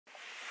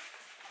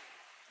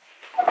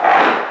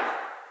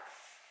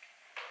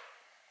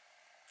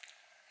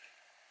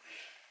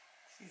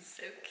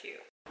So cute.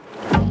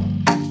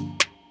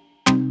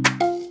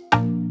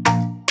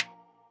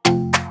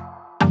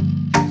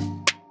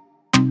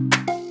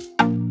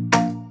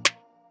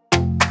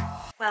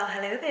 Well,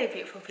 hello there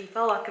beautiful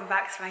people, welcome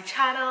back to my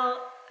channel.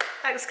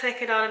 Thanks for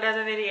clicking on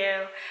another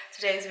video.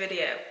 Today's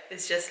video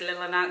is just a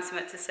little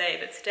announcement to say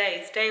that today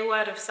is day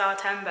 1 of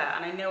September,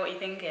 and I know what you're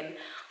thinking,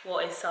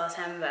 what is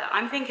September?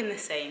 I'm thinking the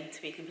same,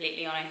 to be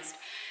completely honest.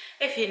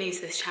 If you're new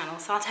to this channel,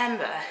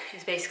 September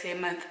is basically a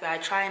month where I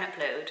try and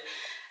upload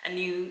a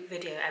new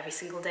video every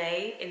single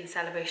day in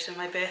celebration of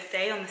my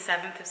birthday on the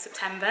 7th of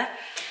September.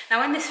 Now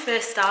when this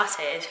first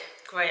started,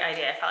 great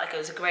idea, I felt like it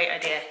was a great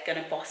idea,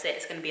 gonna boss it,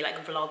 it's gonna be like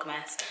a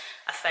vlogmas.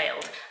 I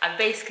failed. I've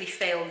basically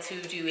failed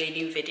to do a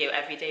new video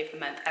every day of the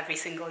month, every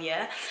single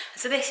year.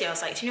 So this year I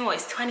was like, do you know what,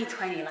 it's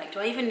 2020, like do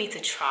I even need to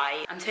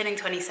try? I'm turning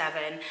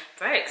 27,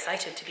 very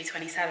excited to be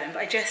 27,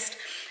 but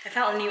I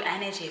felt a new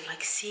energy of like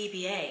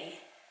CBA.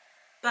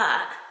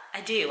 But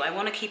I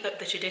want to keep up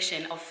the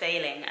tradition of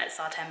failing at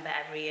September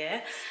every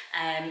year.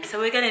 So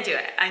we're going to do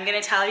it. I'm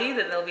going to tell you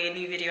that there'll be a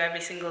new video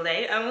every single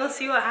day and we'll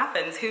see what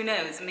happens. Who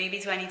knows? Maybe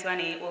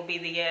 2020 will be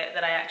the year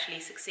that I actually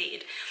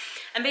succeed.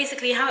 And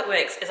basically how it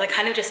works is I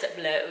kind of just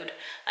upload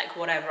like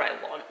whatever I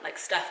want, like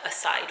stuff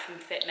aside from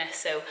fitness.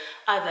 So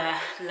other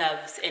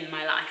loves in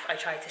my life I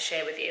try to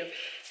share with you.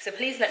 So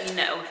please let me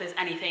know if there's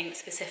anything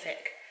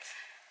specific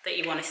that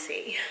you want to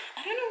see.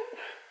 I don't know.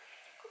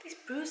 These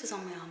bruises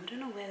on my arm, I don't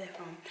know where they're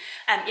from.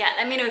 Yeah,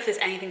 let me know if there's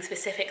anything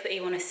specific that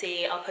you want to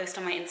see. I'll post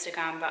on my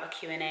Instagram about a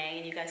Q&A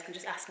and you guys can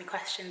just ask me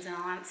questions and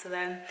I'll answer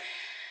them. And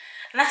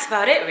that's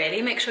about it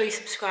really. Make sure you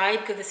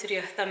subscribe, give this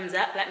video a thumbs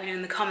up, let me know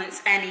in the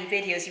comments any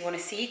videos you want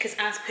to see, because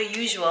as per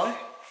usual,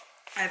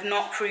 I have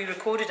not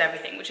pre-recorded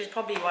everything, which is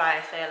probably why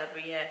I fail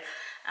every year.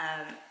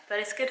 But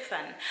it's good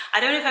fun.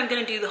 I don't know if I'm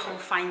going to do the whole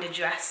find a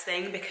dress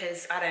thing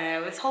because, I don't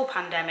know, this whole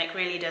pandemic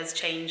really does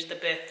change the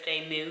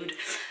birthday mood.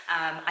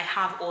 I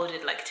have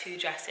ordered like 2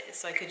 dresses,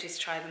 so I could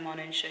just try them on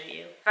and show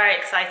you. Very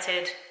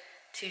excited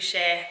to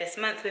share this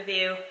month with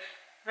you.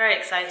 Very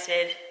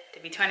excited to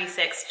be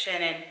 26,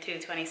 turning to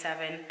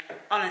 27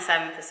 on the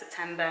 7th of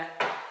September.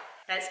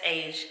 Let's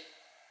age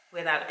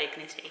without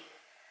dignity.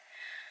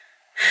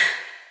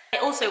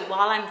 Also,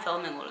 while I'm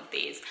filming all of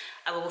these,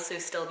 I will also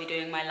still be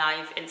doing my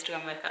live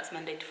Instagram workouts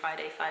Monday to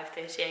Friday,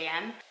 5:30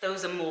 AM.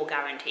 Those are more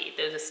guaranteed.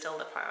 Those are still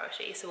the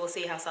priority. So we'll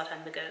see how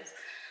September goes.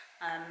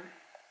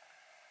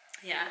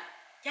 Yeah,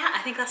 I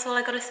think that's all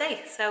I got to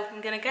say. So I'm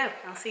going to go.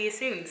 I'll see you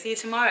soon. See you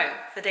tomorrow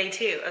for day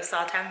 2 of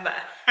September.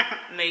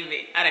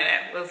 Maybe. I don't know.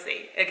 We'll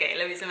see. Okay,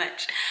 love you so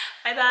much.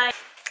 Bye-bye.